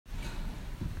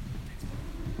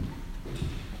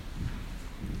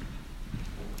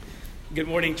Good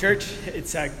morning, church.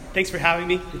 Thanks for having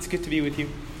me. It's good to be with you.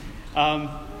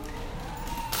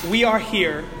 We are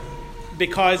here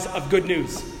because of good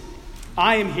news.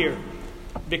 I am here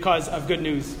because of good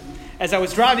news. As I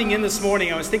was driving in this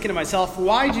morning, I was thinking to myself,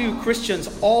 why do Christians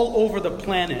all over the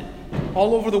planet,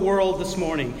 all over the world this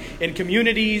morning, in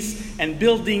communities and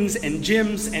buildings and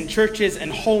gyms and churches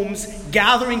and homes,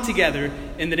 gathering together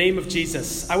in the name of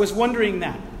Jesus? I was wondering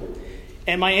that.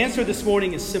 And my answer this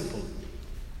morning is simple.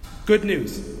 Good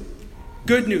news.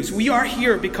 Good news. We are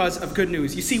here because of good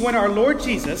news. You see, when our Lord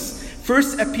Jesus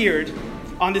first appeared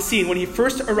on the scene, when he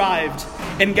first arrived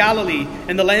in Galilee,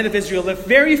 in the land of Israel, the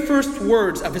very first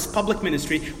words of his public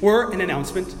ministry were an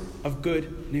announcement of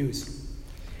good news.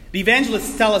 The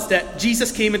evangelists tell us that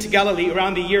Jesus came into Galilee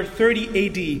around the year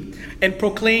 30 AD and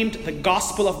proclaimed the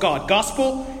gospel of God.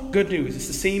 Gospel, good news. It's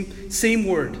the same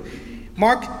word.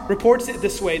 Mark reports it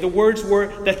this way. The words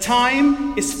were, "The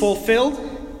time is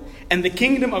fulfilled and the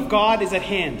kingdom of God is at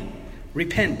hand.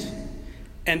 Repent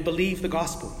and believe the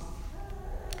gospel."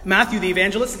 Matthew, the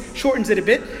evangelist, shortens it a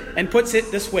bit and puts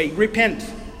it this way. Repent,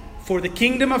 for the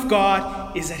kingdom of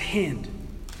God is at hand,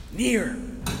 near.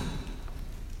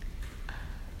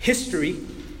 History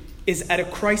is at a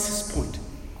crisis point.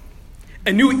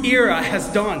 A new era has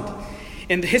dawned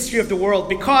in the history of the world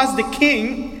because the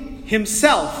King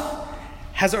himself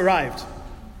has arrived.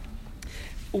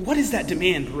 What is that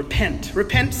demand? Repent.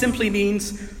 Repent simply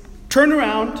means turn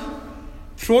around,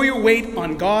 throw your weight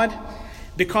on God,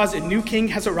 because a new king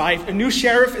has arrived, a new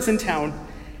sheriff is in town,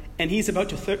 and he's about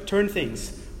to turn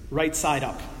things right side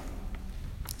up.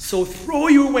 So throw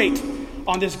your weight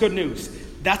on this good news.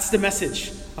 That's the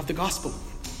message of the gospel.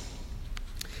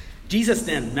 Jesus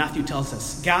then, Matthew tells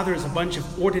us, gathers a bunch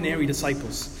of ordinary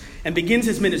disciples and begins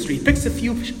his ministry. He picks a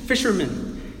few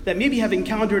fishermen that maybe have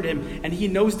encountered him, and he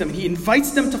knows them. He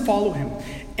invites them to follow him,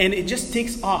 and it just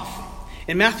takes off.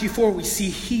 In Matthew 4, we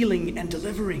see healing and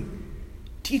delivering,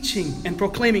 teaching and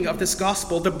proclaiming of this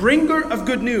gospel. The bringer of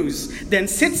good news then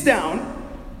sits down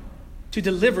to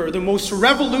deliver the most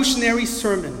revolutionary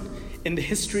sermon in the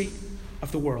history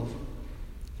of the world.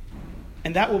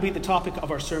 And that will be the topic of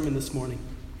our sermon this morning.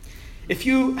 If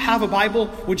you have a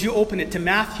Bible, would you open it to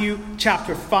Matthew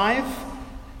chapter 5,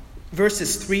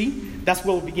 verses 3. That's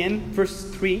where we'll begin, verse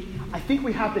 3. I think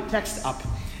we have the text up.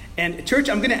 And church,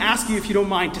 I'm going to ask you, if you don't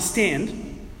mind, to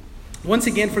stand once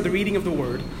again for the reading of the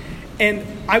word. And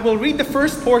I will read the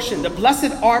first portion, the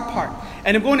blessed are part.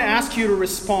 And I'm going to ask you to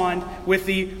respond with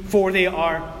the for they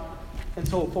are, and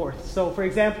so forth. So, for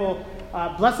example,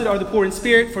 blessed are the poor in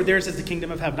spirit, for theirs is the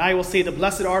kingdom of heaven. I will say the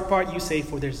blessed are part, you say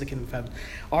for theirs is the kingdom of heaven.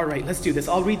 All right, let's do this.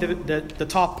 I'll read the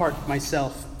top part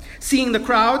myself. Seeing the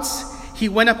crowds, he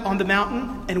went up on the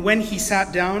mountain, and when he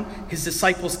sat down, his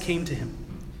disciples came to him.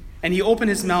 And he opened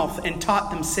his mouth and taught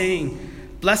them, saying,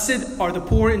 Blessed are the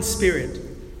poor in spirit,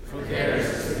 for theirs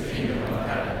is the kingdom of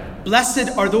heaven.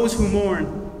 Blessed are those who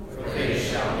mourn, for they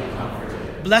shall be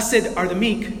comforted. Blessed are the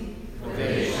meek, for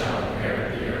they shall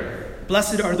inherit the earth.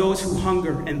 Blessed are those who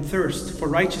hunger and thirst for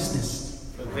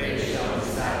righteousness, for they shall be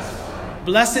satisfied.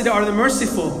 Blessed are the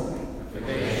merciful, for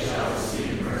they shall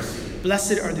receive mercy.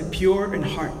 Blessed are the pure in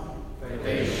heart, for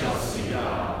they shall see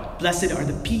God. Blessed are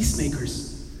the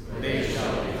peacemakers, for they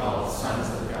shall be called sons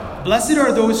of God. Blessed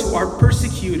are those who are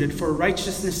persecuted for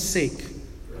righteousness' sake,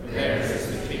 for theirs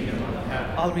is the kingdom of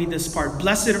heaven. I'll read this part.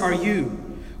 Blessed are you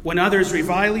when others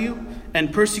revile you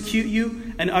and persecute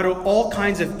you and utter all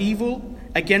kinds of evil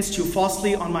against you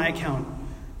falsely on my account.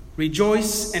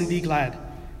 Rejoice and be glad,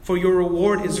 for your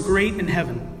reward is great in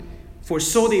heaven, for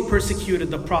so they persecuted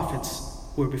the prophets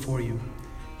who were before you.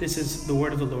 This is the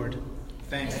word of the Lord.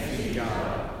 Thanks be to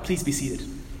God. Please be seated.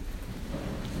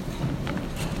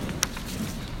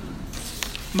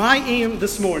 My aim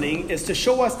this morning is to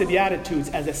show us the Beatitudes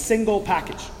as a single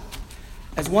package,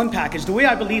 as one package, the way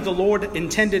I believe the Lord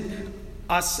intended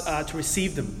us to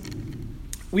receive them.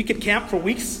 We could camp for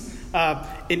weeks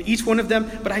in each one of them,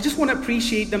 but I just want to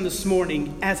appreciate them this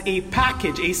morning as a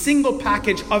package, a single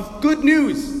package of good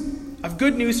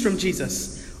news from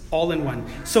Jesus, all in one.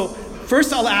 So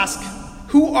first I'll ask,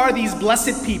 who are these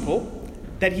blessed people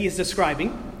that he is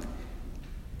describing?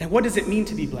 And what does it mean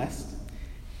to be blessed?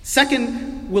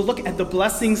 Second, we'll look at the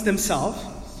blessings themselves.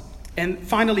 And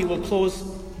finally, we'll close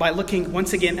by looking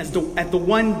once again at the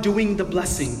one doing the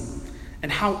blessing and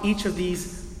how each of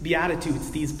these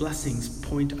Beatitudes, these blessings,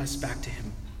 point us back to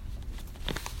him.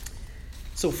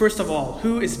 So first of all,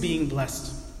 who is being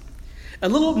blessed? A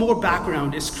little more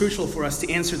background is crucial for us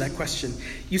to answer that question.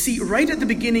 You see, right at the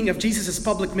beginning of Jesus'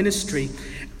 public ministry,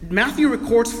 Matthew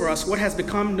records for us what has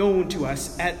become known to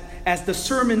us as the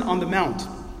Sermon on the Mount.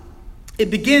 It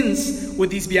begins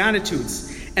with these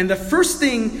Beatitudes. And the first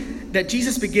thing that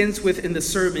Jesus begins with in the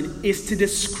sermon is to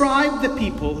describe the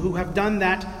people who have done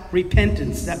that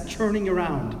repentance, that turning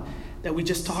around that we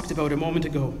just talked about a moment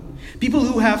ago. People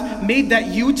who have made that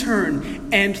U-turn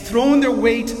and thrown their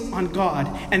weight on God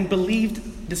and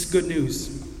believed this good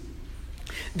news.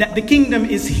 That the kingdom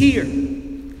is here.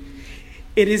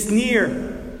 It is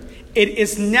near. It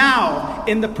is now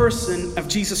in the person of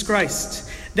Jesus Christ.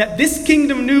 That this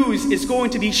kingdom news is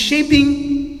going to be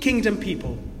shaping kingdom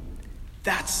people.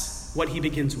 That's what he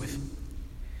begins with.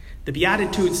 The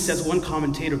Beatitudes, says one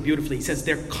commentator beautifully, he says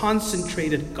they're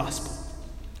concentrated gospel.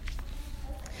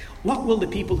 What will the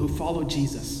people who follow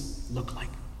Jesus look like?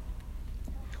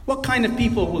 What kind of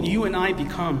people will you and I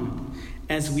become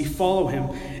as we follow him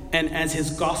and as his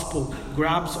gospel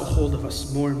grabs a hold of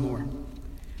us more and more?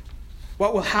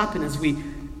 What will happen as we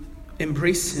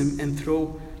embrace him and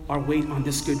throw our weight on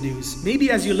this good news?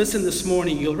 Maybe as you listen this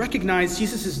morning, you'll recognize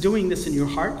Jesus is doing this in your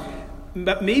heart,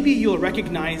 but maybe you'll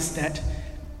recognize that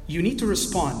you need to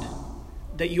respond,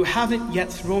 that you haven't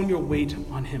yet thrown your weight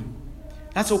on him.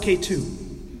 That's okay too.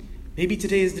 Maybe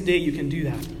today is the day you can do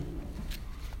that.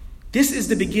 This is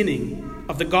the beginning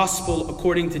of the gospel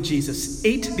according to Jesus.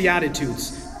 8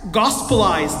 Beatitudes,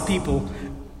 gospelized people,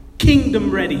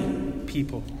 kingdom-ready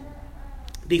people.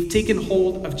 They've taken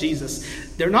hold of Jesus.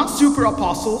 They're not super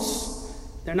apostles.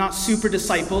 They're not super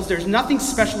disciples. There's nothing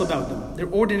special about them. They're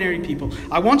ordinary people.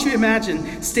 I want you to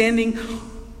imagine standing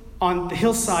on the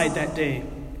hillside that day.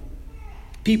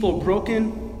 People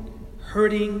broken,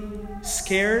 hurting,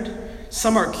 scared.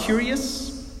 Some are curious.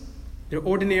 They're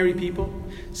ordinary people.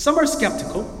 Some are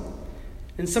skeptical.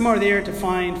 And some are there to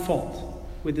find fault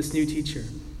with this new teacher.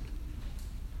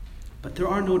 But there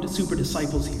are no super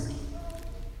disciples here.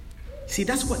 See,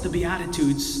 that's what the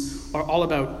Beatitudes are all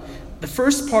about. The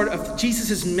first part of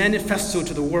Jesus' manifesto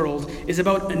to the world is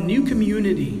about a new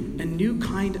community, a new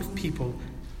kind of people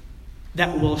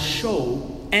that will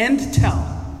show and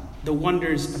tell the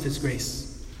wonders of his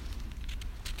grace.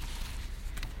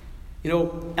 You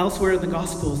know, elsewhere in the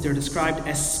Gospels, they're described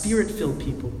as spirit-filled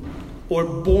people or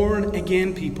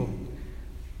born-again people.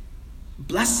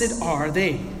 Blessed are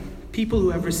they, people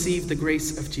who have received the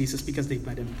grace of Jesus because they've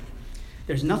met him.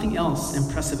 There's nothing else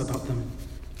impressive about them.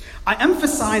 I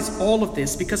emphasize all of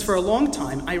this because for a long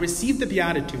time I received the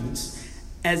Beatitudes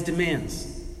as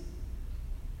demands.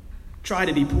 Try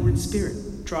to be poor in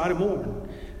spirit. Try to mourn.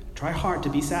 Try hard to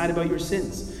be sad about your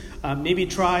sins. Maybe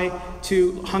try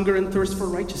to hunger and thirst for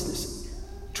righteousness.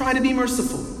 Try to be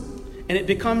merciful. And it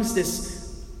becomes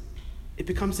this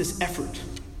effort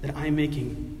that I'm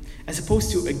making, as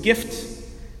opposed to a gift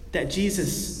that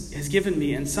Jesus has given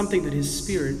me and something that his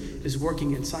Spirit is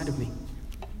working inside of me.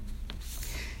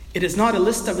 It is not a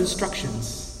list of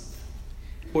instructions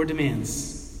or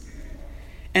demands.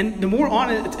 And the more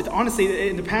honestly,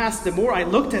 in the past, the more I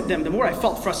looked at them, the more I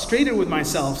felt frustrated with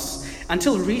myself,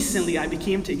 until recently I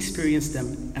became to experience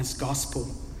them as gospel.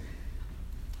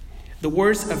 The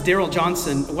words of Darrell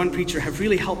Johnson, one preacher, have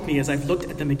really helped me as I've looked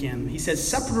at them again. He says,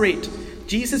 separate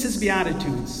Jesus'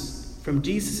 Beatitudes from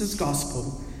Jesus'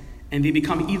 gospel, and they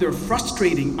become either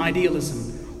frustrating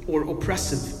idealism or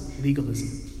oppressive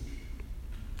legalism.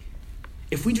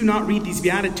 If we do not read these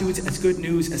Beatitudes as good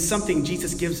news, as something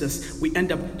Jesus gives us, we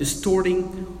end up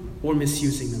distorting or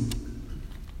misusing them.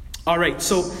 All right,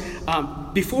 so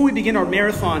before we begin our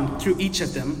marathon through each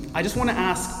of them, I just want to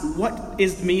ask, what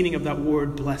is the meaning of that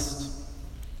word blessed?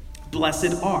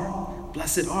 Blessed are.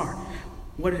 Blessed are.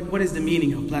 What is the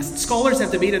meaning of blessed? Scholars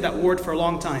have debated that word for a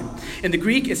long time. In the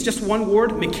Greek, it's just one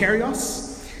word,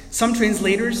 makarios. Some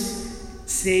translators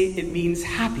say it means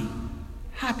happy.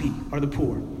 Happy are the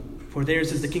poor, for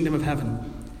theirs is the kingdom of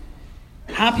heaven.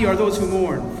 Happy are those who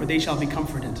mourn, for they shall be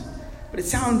comforted. But it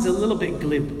sounds a little bit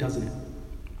glib, doesn't it?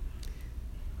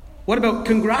 What about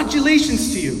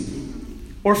congratulations to you?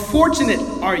 Or fortunate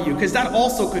are you? Because that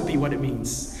also could be what it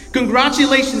means.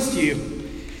 Congratulations to you.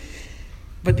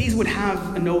 But these would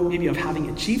have a note maybe of having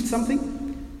achieved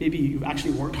something. Maybe you've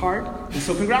actually worked hard. And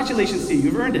so congratulations to you.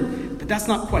 You've earned it. But that's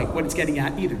not quite what it's getting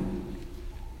at either.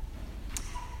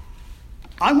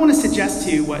 I want to suggest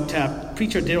to you what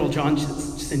preacher Darrell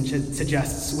Johnson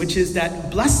suggests, which is that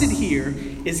blessed here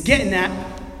is getting at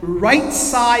right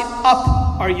side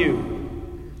up are you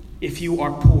if you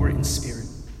are poor in spirit.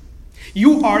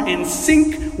 You are in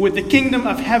sync with the kingdom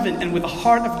of heaven and with the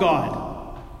heart of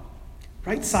God.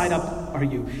 Right side up are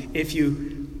you if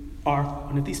you are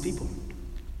one of these people.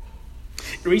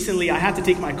 Recently, I had to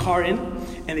take my car in,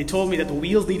 and they told me that the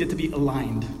wheels needed to be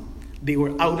aligned. They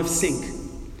were out of sync.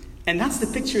 And that's the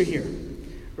picture here,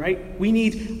 right? We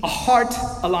need a heart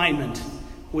alignment.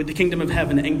 with the kingdom of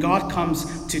heaven, and God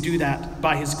comes to do that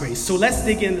by his grace. So let's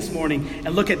dig in this morning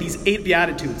and look at these 8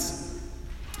 Beatitudes.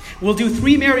 We'll do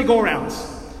 3 merry-go-rounds.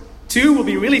 2 will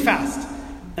be really fast,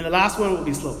 and the last one will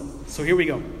be slow. So here we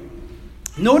go.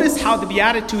 Notice how the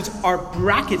Beatitudes are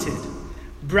bracketed.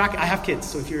 I have kids,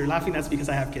 so if you're laughing, that's because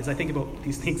I have kids. I think about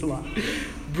these things a lot.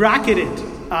 Bracketed.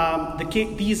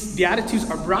 These Beatitudes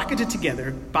are bracketed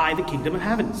together by the kingdom of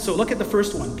heaven. So look at the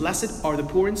first one. Blessed are the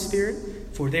poor in spirit,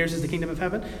 for theirs is the kingdom of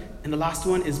heaven. And the last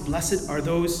one is blessed are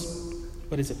those,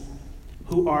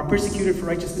 who are persecuted for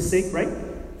righteousness' sake, right?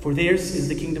 For theirs is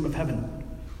the kingdom of heaven.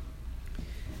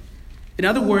 In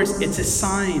other words, it's a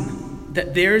sign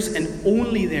that theirs and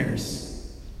only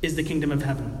theirs is the kingdom of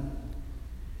heaven.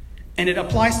 And it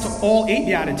applies to all 8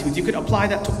 Beatitudes. You could apply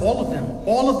that to all of them.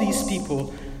 All of these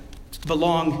people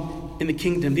belong in the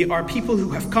kingdom. They are people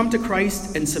who have come to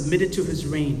Christ and submitted to his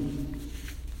reign.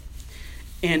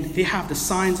 And they have the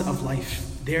signs of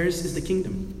life. Theirs is the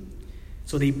kingdom.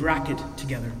 So they bracket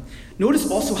together. Notice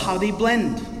also how they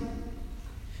blend.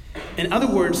 In other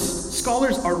words,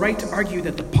 scholars are right to argue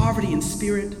that the poverty in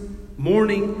spirit,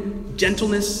 mourning,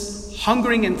 gentleness,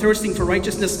 hungering and thirsting for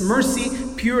righteousness, mercy,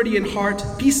 purity in heart,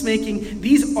 peacemaking,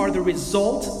 these are the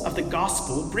result of the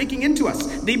gospel breaking into us.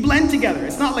 They blend together.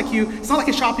 It's not like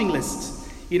a shopping list.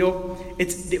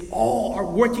 They all are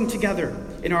working together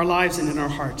in our lives and in our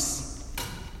hearts.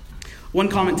 One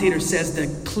commentator says the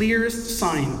clearest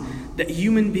sign that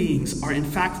human beings are in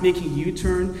fact making a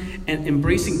U-turn and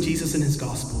embracing Jesus and his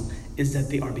gospel is that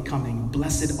they are becoming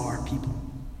blessed are people,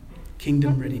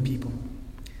 kingdom-ready people.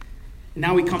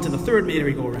 Now we come to the third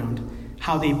merry-go-round,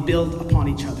 how they build upon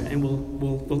each other. And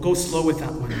we'll go slow with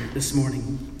that one this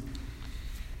morning.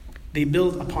 They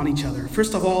build upon each other.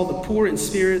 First of all, the poor in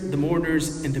spirit, the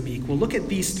mourners, and the meek. We'll look at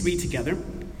these 3 together.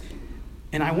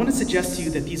 And I want to suggest to you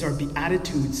that these are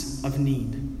beatitudes of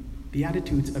need.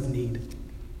 Beatitudes of need.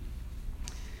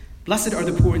 Blessed are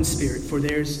the poor in spirit, for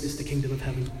theirs is the kingdom of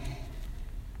heaven.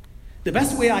 The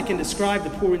best way I can describe the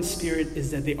poor in spirit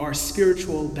is that they are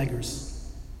spiritual beggars.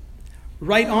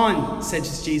 Right on,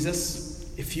 says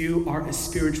Jesus, if you are a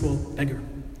spiritual beggar.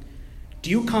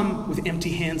 Do you come with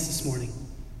empty hands this morning?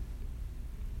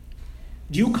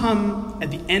 Do you come at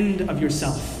the end of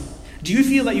yourself? Do you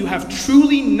feel that you have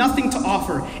truly nothing to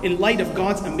offer in light of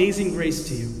God's amazing grace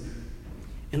to you?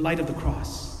 In light of the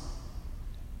cross?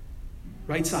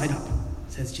 Right side up,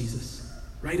 says Jesus.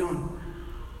 Right on.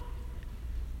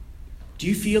 Do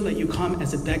you feel that you come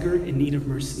as a beggar in need of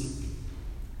mercy?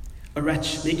 A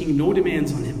wretch making no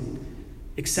demands on him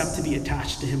except to be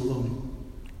attached to him alone.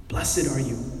 Blessed are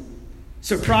you.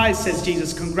 Surprise, says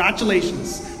Jesus.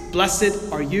 Congratulations.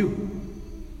 Blessed are you.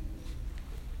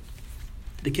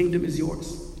 The kingdom is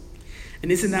yours.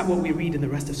 And isn't that what we read in the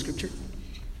rest of Scripture?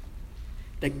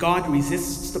 That God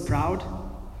resists the proud,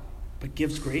 but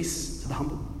gives grace to the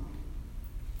humble.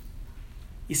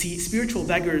 You see, spiritual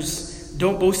beggars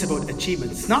don't boast about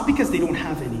achievements, not because they don't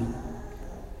have any,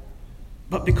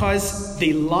 but because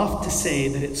they love to say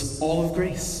that it's all of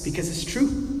grace, because it's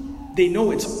true. They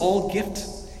know it's all gift.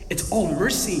 It's all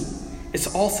mercy.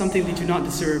 It's all something they do not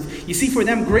deserve. You see, for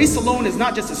them, grace alone is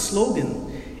not just a slogan.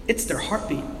 It's their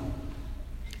heartbeat.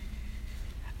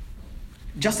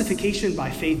 Justification by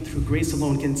faith through grace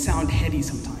alone can sound heady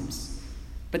sometimes.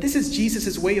 But this is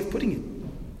Jesus' way of putting it.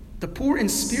 The poor in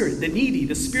spirit, the needy,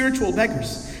 the spiritual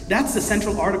beggars. That's the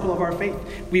central article of our faith.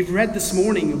 We've read this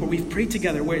morning, or we've prayed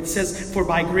together, where it says, for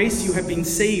by grace you have been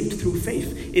saved through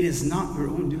faith. It is not your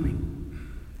own doing.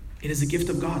 It is a gift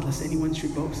of God, lest anyone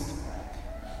should boast.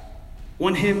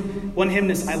 One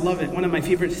hymnist, I love it. One of my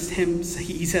favorite hymns,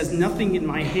 he says, nothing in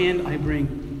my hand I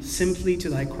bring, simply to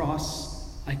thy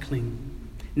cross I cling.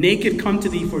 Naked come to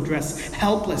thee for dress,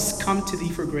 helpless come to thee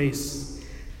for grace.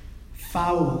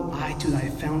 Foul I to thy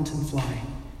fountain fly.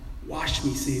 Wash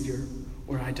me, Savior,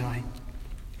 or I die.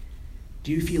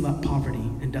 Do you feel that poverty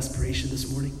and desperation this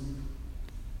morning?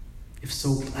 If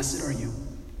so, blessed are you.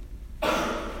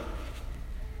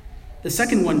 The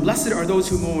second one, blessed are those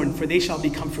who mourn, for they shall be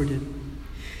comforted.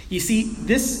 You see,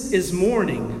 this is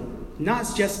mourning,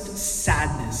 not just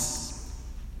sadness.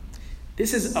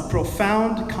 This is a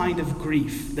profound kind of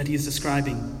grief that he is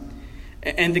describing.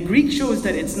 And the Greek shows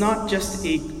that it's not just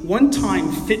a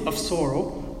one-time fit of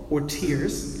sorrow or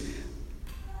tears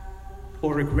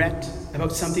or regret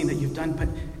about something that you've done, but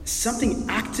something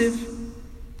active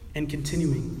and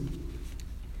continuing.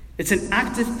 It's an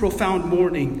active, profound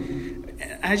mourning.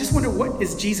 And I just wonder, what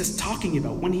is Jesus talking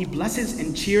about when he blesses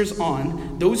and cheers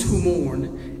on those who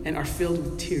mourn and are filled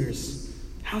with tears?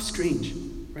 How strange,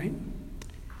 right?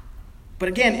 But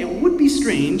again, it would be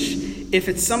strange if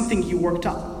it's something you worked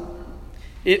up.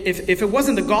 If it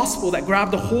wasn't the gospel that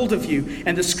grabbed a hold of you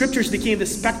and the scriptures became the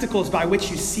spectacles by which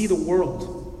you see the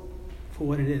world for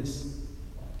what it is.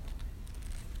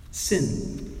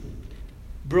 Sin,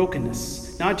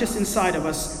 brokenness, not just inside of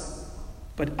us,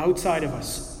 but outside of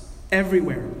us,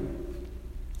 everywhere.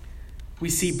 We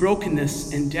see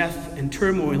brokenness and death and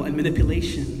turmoil and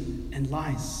manipulation and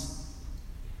lies.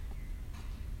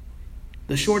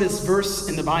 The shortest verse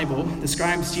in the Bible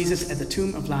describes Jesus at the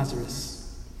tomb of Lazarus.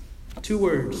 2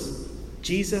 words,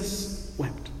 Jesus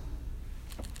wept.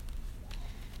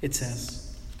 It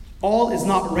says, all is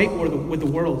not right with the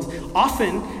world.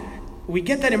 Often, we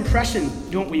get that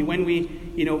impression, don't we, when we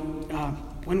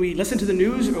listen to the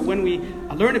news or when we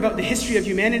learn about the history of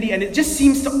humanity, and it just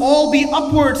seems to all be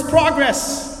upwards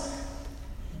progress.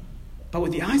 But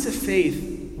with the eyes of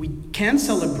faith, we can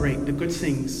celebrate the good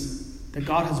things that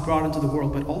God has brought into the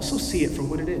world, but also see it for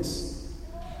what it is.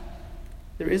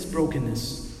 There is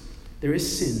brokenness. There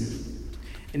is sin,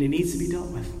 and it needs to be dealt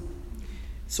with.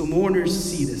 So mourners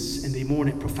see this, and they mourn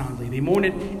it profoundly. They mourn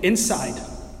it inside,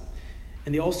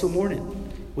 and they also mourn it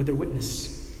with their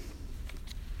witness.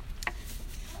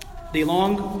 They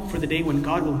long for the day when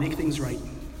God will make things right.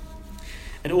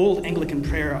 An old Anglican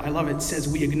prayer, I love it, says,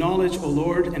 "We acknowledge, O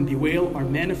Lord, and bewail our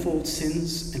manifold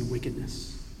sins and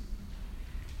wickedness."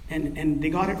 And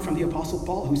they got it from the Apostle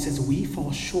Paul, who says, "We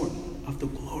fall short of the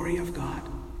glory of God."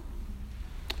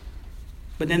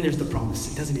 But then there's the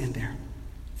promise. It doesn't end there.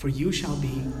 For you shall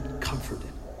be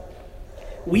comforted.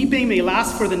 Weeping may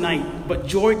last for the night, but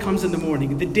joy comes in the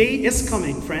morning. The day is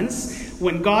coming, friends,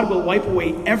 when God will wipe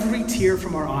away every tear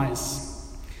from our eyes.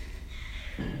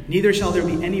 Neither shall there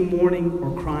be any mourning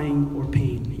or crying or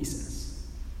pain, he says.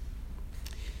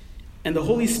 And the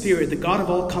Holy Spirit, the God of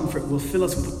all comfort, will fill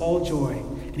us with all joy.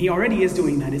 And he already is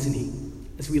doing that, isn't he?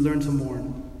 As we learn to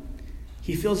mourn.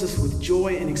 He fills us with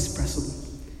joy inexpressible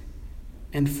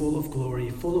and full of glory,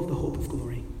 full of the hope of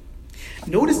glory.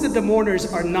 Notice that the mourners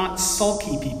are not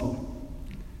sulky people.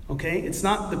 Okay? It's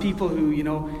not the people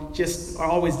who, just are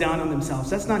always down on themselves.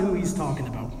 That's not who he's talking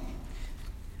about.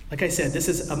 Like I said, this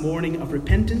is a mourning of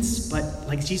repentance, but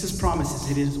like Jesus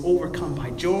promises, it is overcome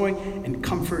by joy and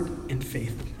comfort and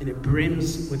faith. And it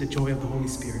brims with the joy of the Holy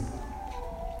Spirit.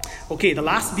 Okay, the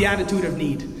last beatitude of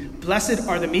need. Blessed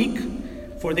are the meek,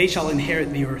 for they shall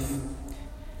inherit the earth.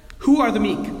 Who are the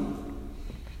meek?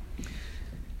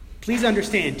 Please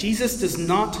understand, Jesus does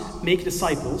not make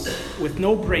disciples with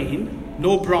no brain,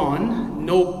 no brawn,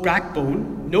 no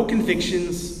backbone, no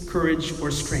convictions, courage, or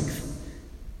strength.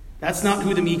 That's not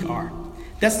who the meek are.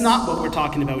 That's not what we're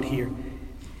talking about here.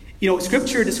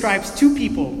 Scripture describes 2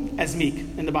 people as meek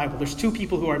in the Bible. There's 2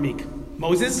 people who are meek.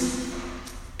 Moses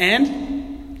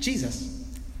and Jesus.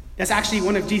 That's actually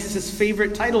one of Jesus'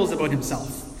 favorite titles about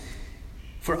himself.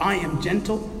 For I am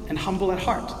gentle and humble at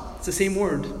heart. It's the same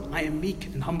word. I am meek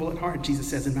and humble at heart, Jesus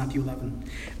says in Matthew 11.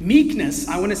 Meekness,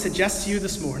 I want to suggest to you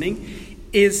this morning,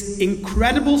 is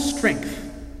incredible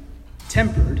strength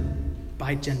tempered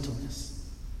by gentleness.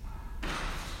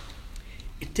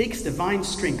 It takes divine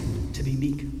strength to be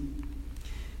meek.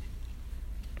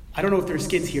 I don't know if there's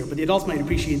kids here, but the adults might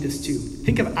appreciate this too.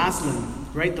 Think of Aslan,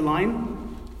 right? The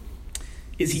lion.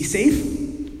 Is he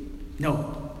safe?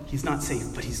 No, he's not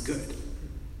safe, but he's good.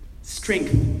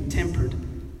 Strength tempered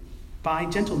by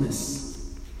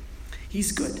gentleness.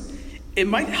 He's good. It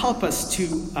might help us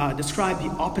to describe the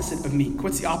opposite of meek.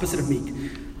 What's the opposite of meek?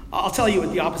 I'll tell you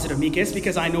what the opposite of meek is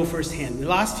because I know firsthand. The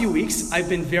last few weeks, I've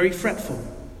been very fretful.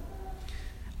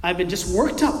 I've been just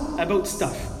worked up about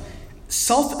stuff,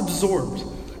 self-absorbed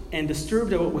and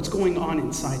disturbed about what's going on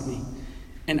inside me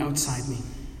and outside me.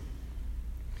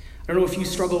 I don't know if you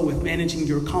struggle with managing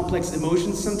your complex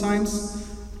emotions sometimes.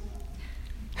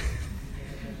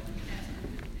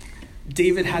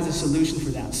 David has a solution for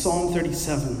that. Psalm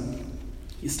 37.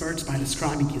 He starts by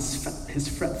describing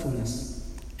his fretfulness.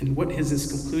 And what is his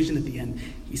conclusion at the end?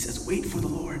 He says, wait for the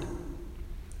Lord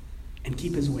and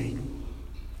keep his way.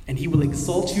 And he will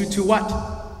exalt you to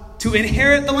what? To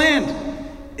inherit the land.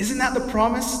 Isn't that the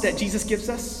promise that Jesus gives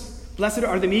us? Blessed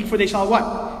are the meek, for they shall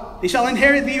what? They shall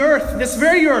inherit the earth, this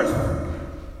very earth.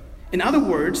 In other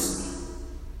words,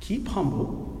 keep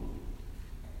humble.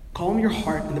 Calm your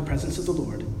heart in the presence of the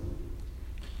Lord.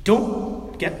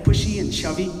 Don't get pushy and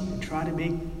shovey and try to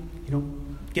make,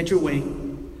 get your way.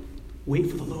 Wait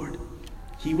for the Lord.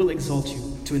 He will exalt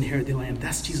you to inherit the land.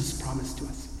 That's Jesus' promise to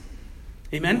us.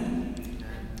 Amen?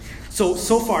 So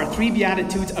far, 3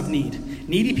 beatitudes of need.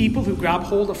 Needy people who grab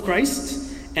hold of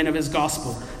Christ and of his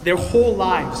gospel. Their whole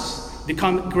lives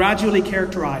become gradually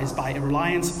characterized by a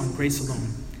reliance on grace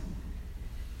alone.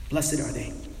 Blessed are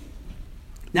they.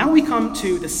 Now we come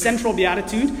to the central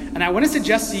beatitude, and I want to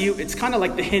suggest to you it's kind of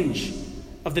like the hinge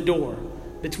of the door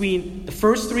between the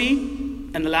first three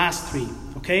and the last three.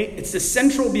 Okay? It's the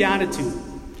central beatitude.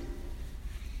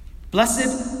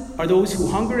 Blessed are those who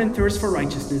hunger and thirst for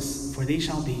righteousness, for they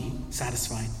shall be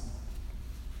satisfied.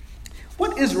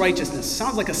 What is righteousness?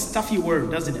 Sounds like a stuffy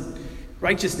word, doesn't it?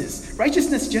 Righteousness.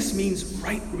 Righteousness just means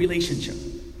right relationship.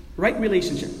 Right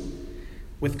relationship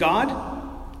with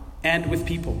God and with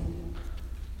people.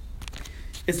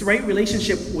 It's the right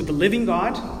relationship with the living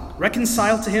God,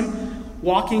 reconciled to Him,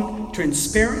 walking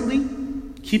transparently,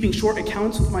 keeping short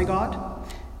accounts with my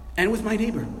God, and with my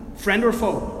neighbor, friend or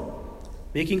foe,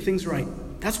 making things right.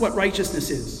 That's what righteousness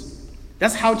is.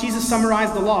 That's how Jesus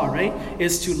summarized the law, right?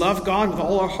 Is to love God with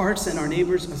all our hearts and our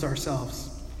neighbors as ourselves.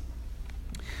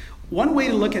 One way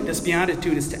to look at this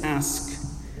beatitude is to ask,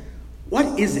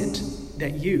 what is it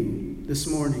that you, this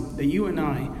morning, that you and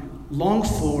I long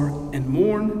for and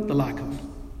mourn the lack of?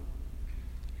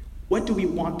 What do we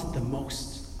want the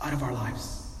most out of our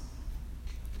lives?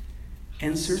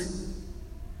 Answer,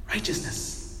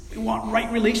 righteousness. We want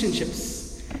right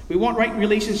relationships. We want right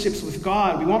relationships with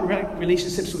God. We want right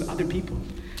relationships with other people.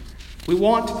 We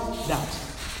want that.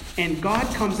 And God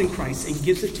comes in Christ and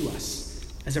gives it to us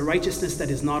as a righteousness that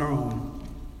is not our own,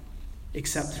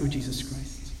 except through Jesus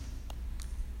Christ.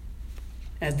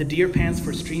 As the deer pants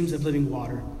for streams of living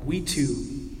water, we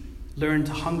too learn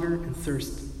to hunger and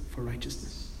thirst for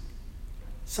righteousness.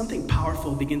 Something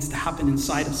powerful begins to happen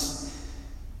inside us.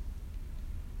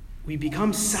 We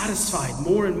become satisfied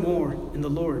more and more in the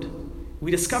Lord. We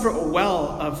discover a well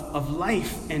of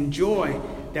life and joy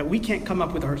that we can't come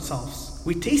up with ourselves.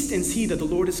 We taste and see that the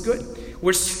Lord is good.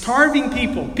 We're starving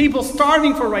people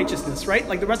starving for righteousness, right?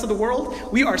 Like the rest of the world,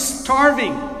 we are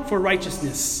starving for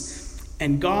righteousness.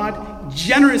 And God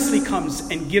generously comes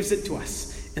and gives it to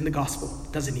us in the gospel,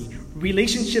 doesn't He?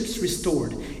 Relationships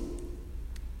restored.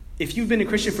 If you've been a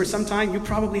Christian for some time, you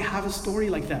probably have a story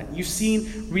like that. You've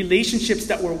seen relationships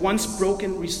that were once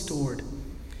broken restored.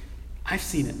 I've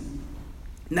seen it.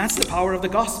 And that's the power of the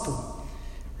gospel,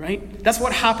 right? That's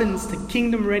what happens to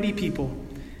kingdom-ready people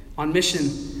on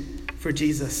mission for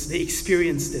Jesus. They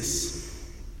experience this.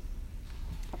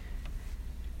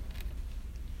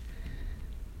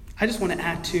 I just want to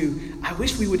add too, I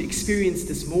wish we would experience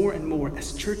this more and more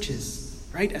as churches,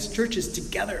 right? As churches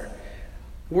together,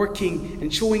 working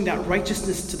and showing that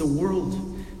righteousness to the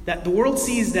world. That the world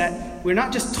sees that we're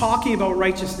not just talking about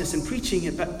righteousness and preaching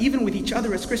it, but even with each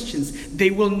other as Christians,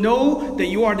 they will know that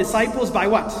you are disciples by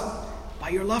what? By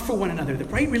your love for one another. The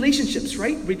right relationships,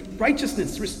 right?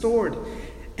 Righteousness restored.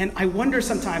 And I wonder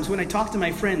sometimes when I talk to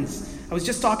my friends, I was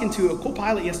just talking to a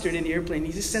co-pilot yesterday in the airplane.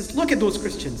 He just says, look at those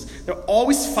Christians. They're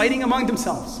always fighting among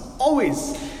themselves.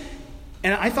 Always.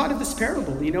 And I thought of this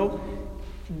parable,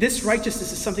 This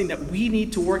righteousness is something that we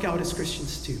need to work out as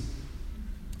Christians too,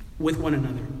 with one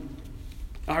another.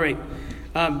 All right.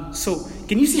 So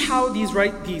can you see how these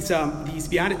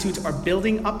beatitudes are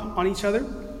building up on each other?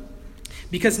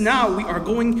 Because now we are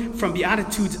going from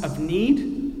beatitudes of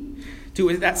need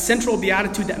to that central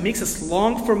beatitude that makes us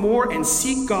long for more and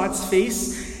seek God's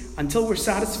face until we're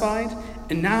satisfied.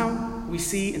 And now we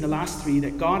see in the last three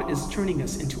that God is turning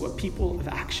us into a people of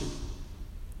action.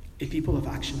 A people of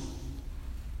action.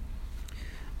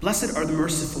 Blessed are the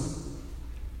merciful,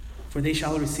 for they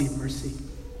shall receive mercy.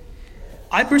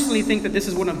 I personally think that this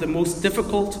is one of the most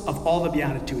difficult of all the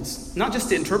Beatitudes. Not just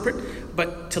to interpret,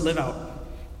 but to live out.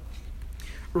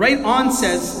 Right on,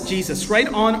 says Jesus, right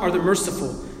on are the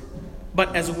merciful.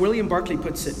 But as William Barclay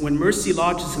puts it, when mercy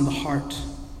lodges in the heart,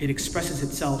 it expresses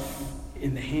itself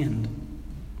in the hand.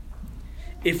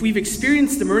 If we've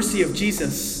experienced the mercy of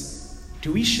Jesus,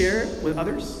 do we share it with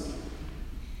others?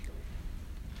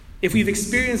 If we've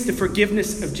experienced the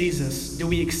forgiveness of Jesus, do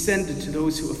we extend it to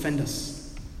those who offend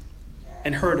us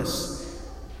and hurt us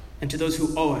and to those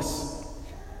who owe us?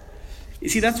 You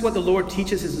see, that's what the Lord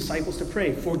teaches His disciples to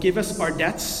pray. Forgive us our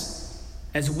debts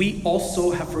as we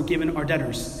also have forgiven our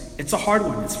debtors. It's a hard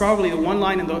one. It's probably the one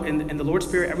line in the Lord's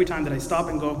Prayer every time that I stop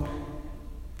and go,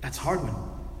 that's a hard one.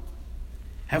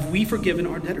 Have we forgiven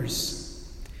our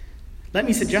debtors? Let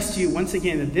me suggest to you once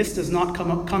again that this does not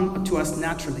come to us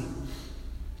naturally.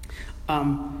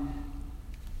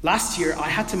 Last year, I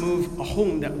had to move a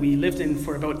home that we lived in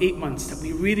for about 8 months that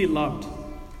we really loved.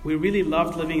 We really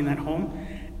loved living in that home.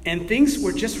 And things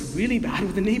were just really bad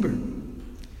with the neighbor.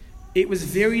 It was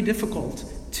very difficult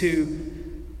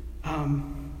to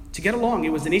get along.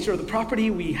 It was the nature of the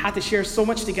property. We had to share so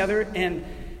much together, and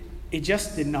it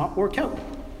just did not work out.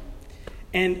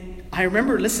 And I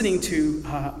remember listening to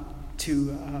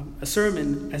a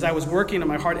sermon as I was working on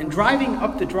my heart and driving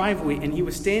up the driveway, and he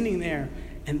was standing there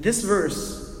And this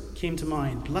verse came to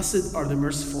mind. Blessed are the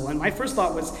merciful. And my first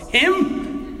thought was,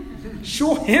 him?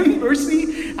 Show him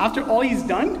mercy after all he's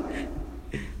done?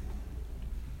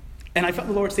 And I felt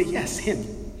the Lord say, yes, him.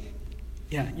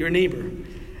 Yeah, your neighbor.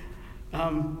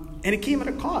 And it came at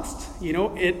a cost.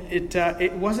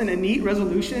 It wasn't a neat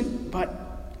resolution,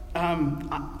 but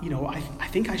I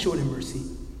think I showed him mercy.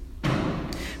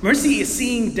 Mercy is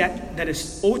seeing debt that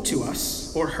is owed to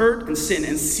us, or hurt and sin,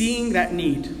 and seeing that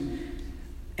need,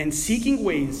 and seeking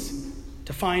ways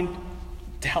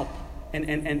to help,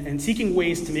 and seeking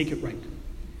ways to make it right.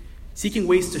 Seeking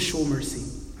ways to show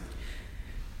mercy.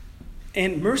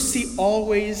 And mercy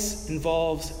always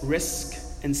involves risk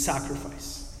and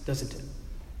sacrifice, doesn't it?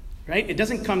 Right? It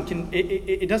doesn't come.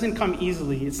 It doesn't come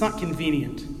easily. It's not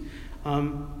convenient.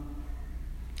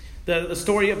 The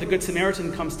story of the Good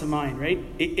Samaritan comes to mind. Right?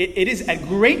 It is at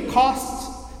great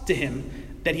cost to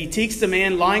him that he takes the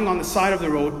man lying on the side of the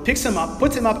road, picks him up,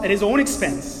 puts him up at his own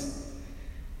expense,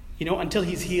 until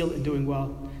he's healed and doing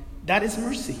well. That is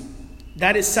mercy.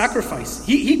 That is sacrifice.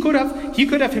 He could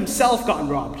have himself gotten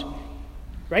robbed.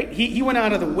 Right? He went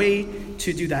out of the way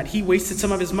to do that. He wasted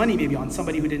some of his money maybe on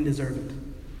somebody who didn't deserve it.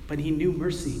 But he knew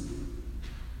mercy.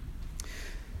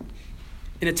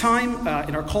 In a time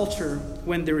in our culture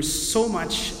when there is so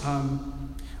much,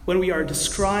 when we are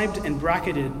described and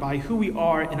bracketed by who we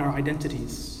are in our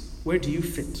identities, where do you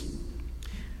fit?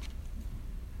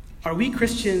 Are we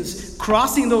Christians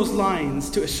crossing those lines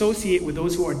to associate with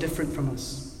those who are different from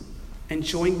us and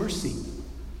showing mercy?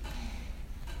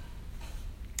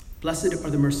 Blessed are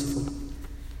the merciful,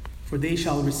 for they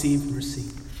shall receive mercy.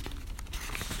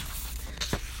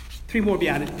 3 more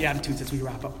beatitudes as we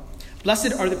wrap up.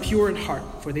 Blessed are the pure in heart,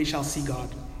 for they shall see God.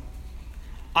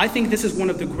 I think this is one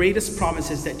of the greatest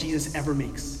promises that Jesus ever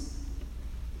makes.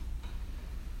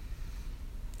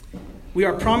 We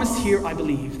are promised here, I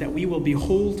believe, that we will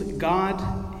behold God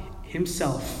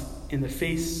himself in the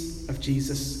face of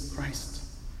Jesus Christ.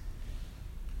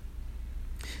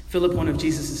 Philip, one of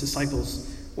Jesus'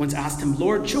 disciples, once asked him,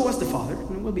 Lord, show us the Father,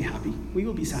 and we'll be happy. We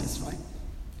will be satisfied.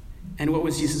 And what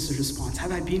was Jesus' response?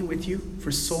 Have I been with you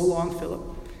for so long, Philip?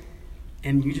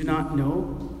 And you do not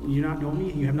know me,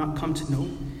 and you have not come to know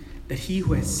that he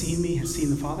who has seen me has seen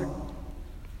the Father?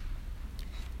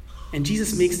 And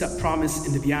Jesus makes that promise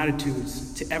in the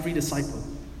Beatitudes to every disciple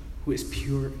who is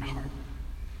pure in heart.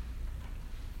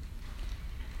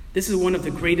 This is one of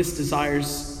the greatest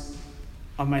desires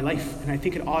of my life, and I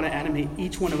think it ought to animate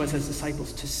each one of us as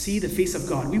disciples to see the face of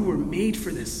God. We were made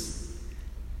for this.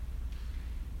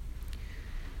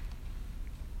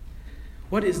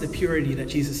 What is the purity that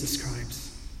Jesus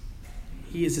describes?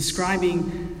 He is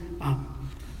describing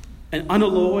an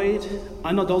unalloyed,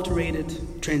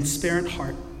 unadulterated, transparent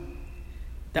heart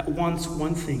that wants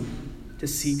one thing, to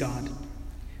see God.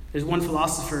 There's one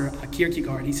philosopher,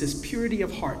 Kierkegaard, he says, purity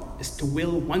of heart is to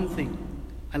will one thing.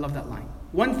 I love that line.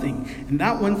 One thing. And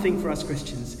that one thing for us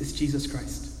Christians is Jesus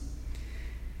Christ.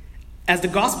 As the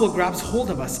gospel grabs hold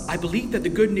of us, I believe that the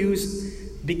good news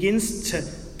begins to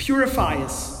purify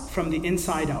us from the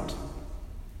inside out.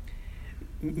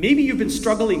 Maybe you've been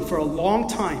struggling for a long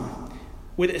time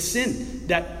with a sin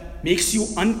that makes you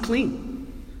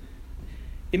unclean,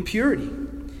 impurity.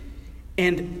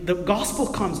 And the gospel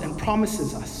comes and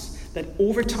promises us that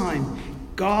over time,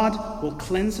 God will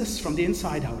cleanse us from the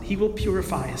inside out. He will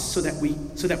purify us so that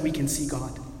we can see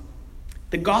God.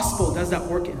 The gospel does that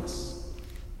work in us.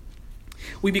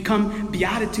 We become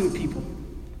beatitude people.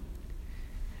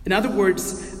 In other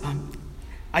words,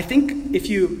 I think if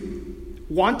you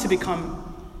want to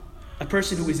become a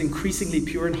person who is increasingly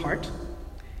pure in heart,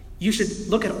 you should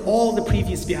look at all the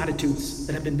previous beatitudes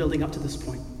that have been building up to this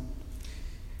point.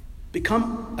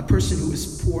 Become a person who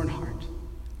is poor in heart,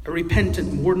 a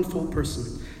repentant, mournful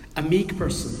person, a meek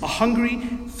person, a hungry,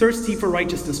 thirsty for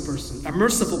righteousness person, a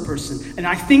merciful person, and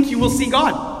I think you will see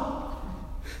God.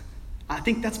 I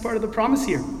think that's part of the promise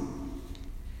here.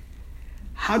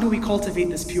 How do we cultivate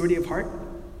this purity of heart?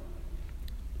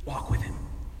 Walk with him.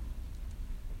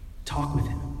 Talk with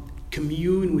him.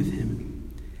 Commune with him.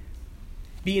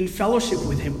 Be in fellowship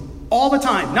with him all the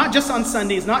time. Not just on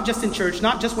Sundays, not just in church,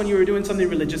 not just when you were doing something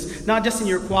religious, not just in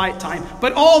your quiet time,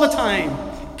 but all the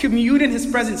time. Commune in his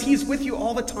presence. He's with you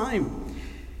all the time.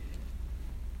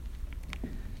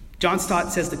 John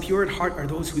Stott says the pure at heart are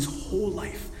those whose whole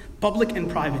life, public and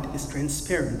private, is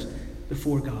transparent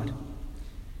before God.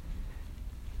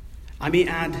 I may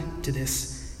add to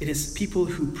this, it is people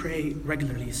who pray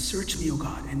regularly, search me, O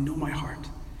God, and know my heart,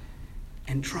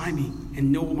 and try me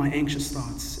and know my anxious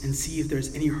thoughts, and see if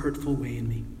there's any hurtful way in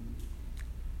me.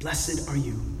 Blessed are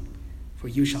you, for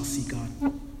you shall see God.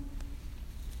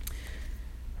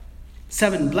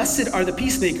 7, blessed are the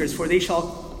peacemakers, for they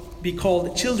shall be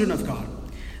called children of God.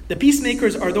 The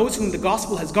peacemakers are those whom the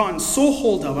gospel has gotten so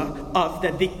hold of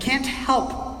that they can't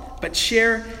help but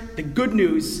share the good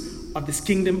news of this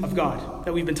kingdom of God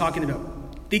that we've been talking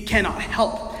about. They cannot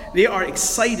help. They are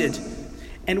excited.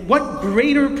 And what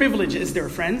greater privilege is there,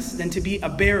 friends, than to be a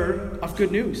bearer of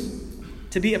good news?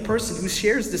 To be a person who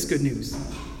shares this good news.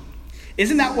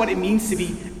 Isn't that what it means to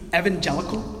be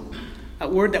evangelical? A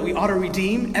word that we ought to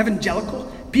redeem.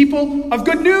 Evangelical. People of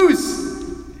good news.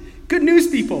 Good news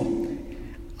people.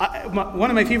 One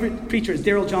of my favorite preachers,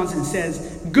 Darrell Johnson,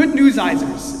 says, good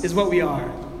newsizers is what we are.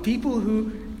 People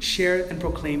who share and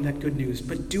proclaim that good news.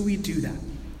 But do we do that?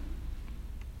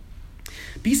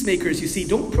 Peacemakers, you see,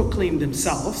 don't proclaim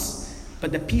themselves,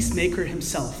 but the peacemaker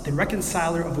himself, the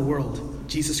reconciler of the world,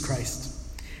 Jesus Christ.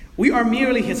 We are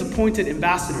merely his appointed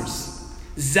ambassadors,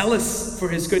 zealous for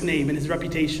his good name and his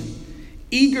reputation,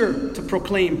 eager to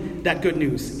proclaim that good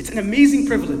news. It's an amazing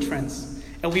privilege, friends,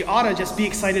 and we ought to just be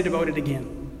excited about it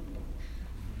again.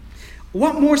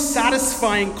 What more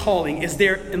satisfying calling is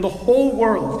there in the whole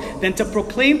world than to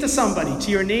proclaim to somebody,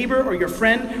 to your neighbor or your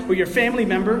friend or your family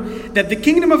member, that the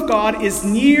kingdom of God is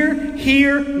near,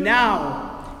 here,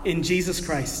 now in Jesus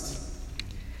Christ?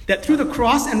 That through the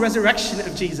cross and resurrection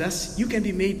of Jesus, you can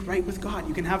be made right with God.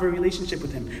 You can have a relationship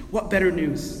with him. What better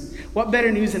news? What better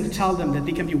news than to tell them that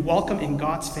they can be welcome in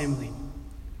God's family?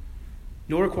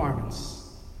 No requirements.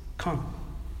 Come.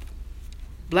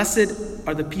 Blessed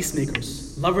are the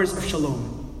peacemakers, lovers of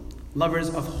shalom, lovers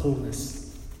of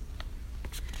wholeness.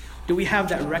 Do we have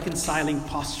that reconciling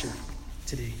posture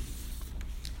today?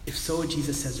 If so,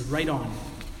 Jesus says, right on.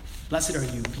 Blessed are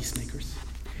you, peacemakers.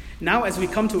 Now, as we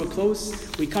come to a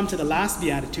close, we come to the last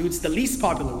Beatitudes, the least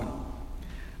popular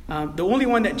one. The only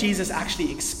one that Jesus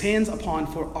actually expands upon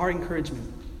for our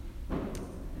encouragement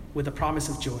with a promise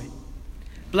of joy.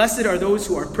 Blessed are those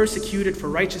who are persecuted for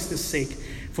righteousness' sake,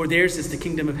 for theirs is the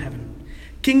kingdom of heaven.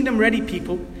 Kingdom-ready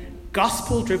people,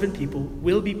 gospel-driven people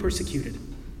will be persecuted.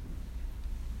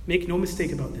 Make no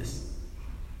mistake about this.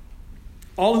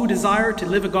 All who desire to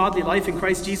live a godly life in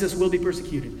Christ Jesus will be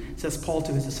persecuted, says Paul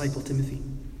to his disciple Timothy.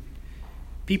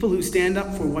 People who stand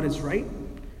up for what is right,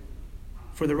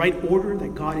 for the right order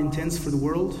that God intends for the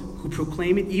world, who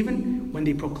proclaim it even when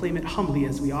they proclaim it humbly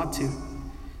as we ought to,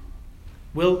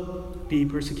 will be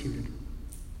persecuted.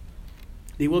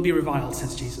 They will be reviled,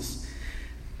 says Jesus.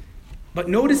 But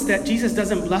notice that Jesus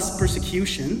doesn't bless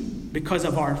persecution because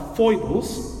of our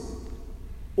foibles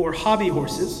or hobby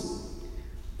horses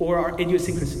or our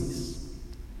idiosyncrasies.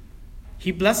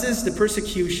 He blesses the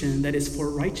persecution that is for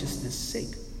righteousness'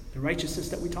 sake, the righteousness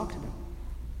that we talked about.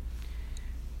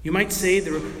 You might say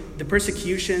the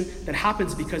persecution that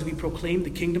happens because we proclaim the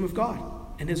kingdom of God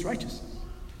and his righteousness.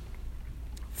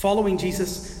 Following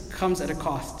Jesus comes at a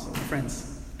cost, friends.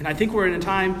 And I think we're in a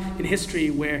time in history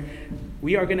where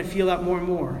we are going to feel that more and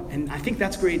more. And I think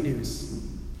that's great news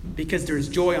because there is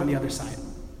joy on the other side.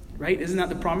 Right? Isn't that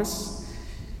the promise?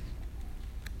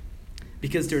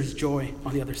 Because there's joy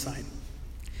on the other side.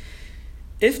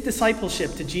 If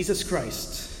discipleship to Jesus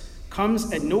Christ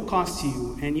comes at no cost to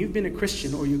you, and you've been a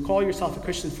Christian or you call yourself a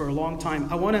Christian for a long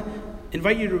time, I want to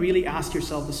invite you to really ask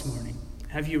yourself this morning,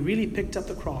 have you really picked up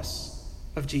the cross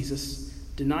of Jesus,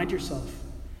 denied yourself,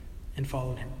 and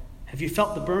followed him? Have you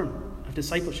felt the burn of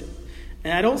discipleship?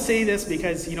 And I don't say this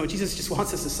because, Jesus just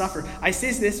wants us to suffer. I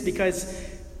say this because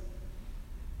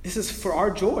this is for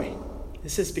our joy.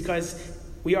 This is because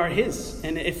we are his.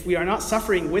 And if we are not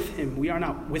suffering with him, we are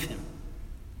not with him.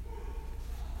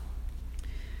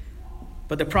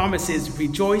 But the promise is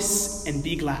rejoice and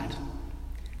be glad.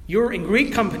 You're in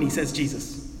great company, says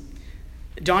Jesus.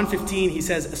 John 15, he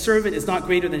says, a servant is not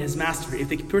greater than his master. If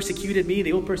they persecuted me,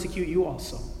 they will persecute you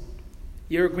also.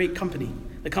 You're a great company.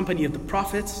 The company of the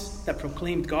prophets that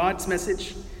proclaimed God's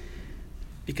message.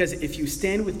 Because if you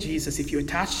stand with Jesus, if you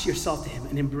attach yourself to him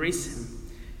and embrace him,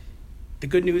 the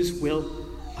good news will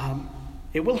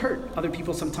hurt other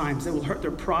people sometimes. It will hurt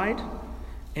their pride.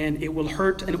 And it will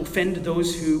hurt and offend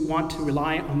those who want to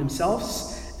rely on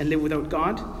themselves and live without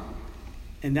God.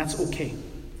 And that's okay.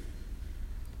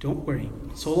 Don't worry.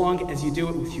 So long as you do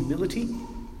it with humility,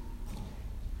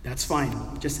 that's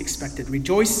fine. Just expect it.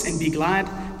 Rejoice and be glad.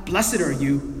 Blessed are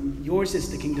you. Yours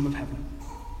is the kingdom of heaven.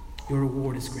 Your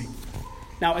reward is great.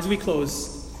 Now, as we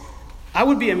close, I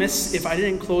would be amiss if I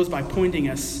didn't close by pointing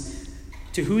us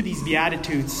to who these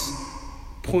Beatitudes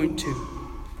point to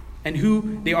and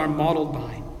who they are modeled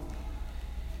by.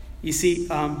 You see,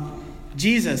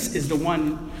 Jesus is the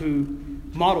one who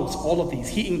models all of these.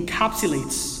 He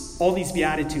encapsulates all these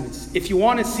Beatitudes. If you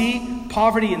want to see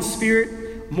poverty in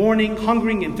spirit, mourning,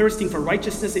 hungering, and thirsting for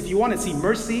righteousness, if you want to see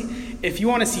mercy, If you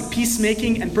want to see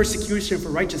peacemaking and persecution for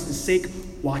righteousness' sake,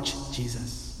 watch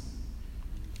Jesus.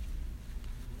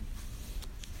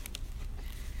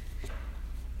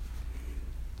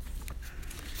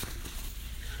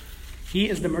 He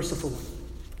is the merciful one.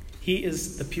 He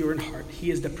is the pure in heart.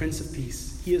 He is the Prince of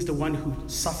Peace. He is the one who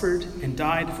suffered and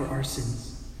died for our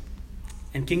sins.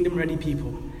 And kingdom-ready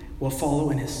people will follow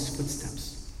in his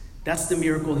footsteps. That's the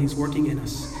miracle he's working in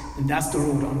us. And that's the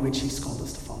road on which he's called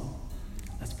us to follow.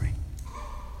 Let's pray.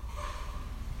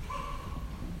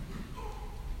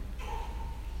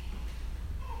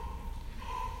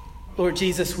 Lord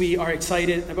Jesus, we are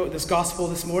excited about this gospel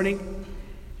this morning.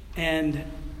 And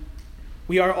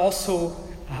we are also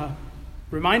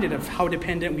reminded of how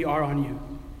dependent we are on you.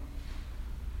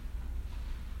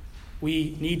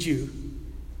 We need you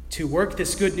to work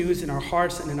this good news in our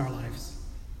hearts and in our lives.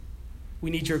 We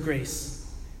need your grace.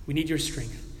 We need your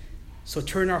strength. So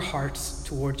turn our hearts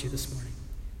towards you this morning.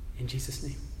 In Jesus'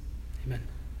 name, amen.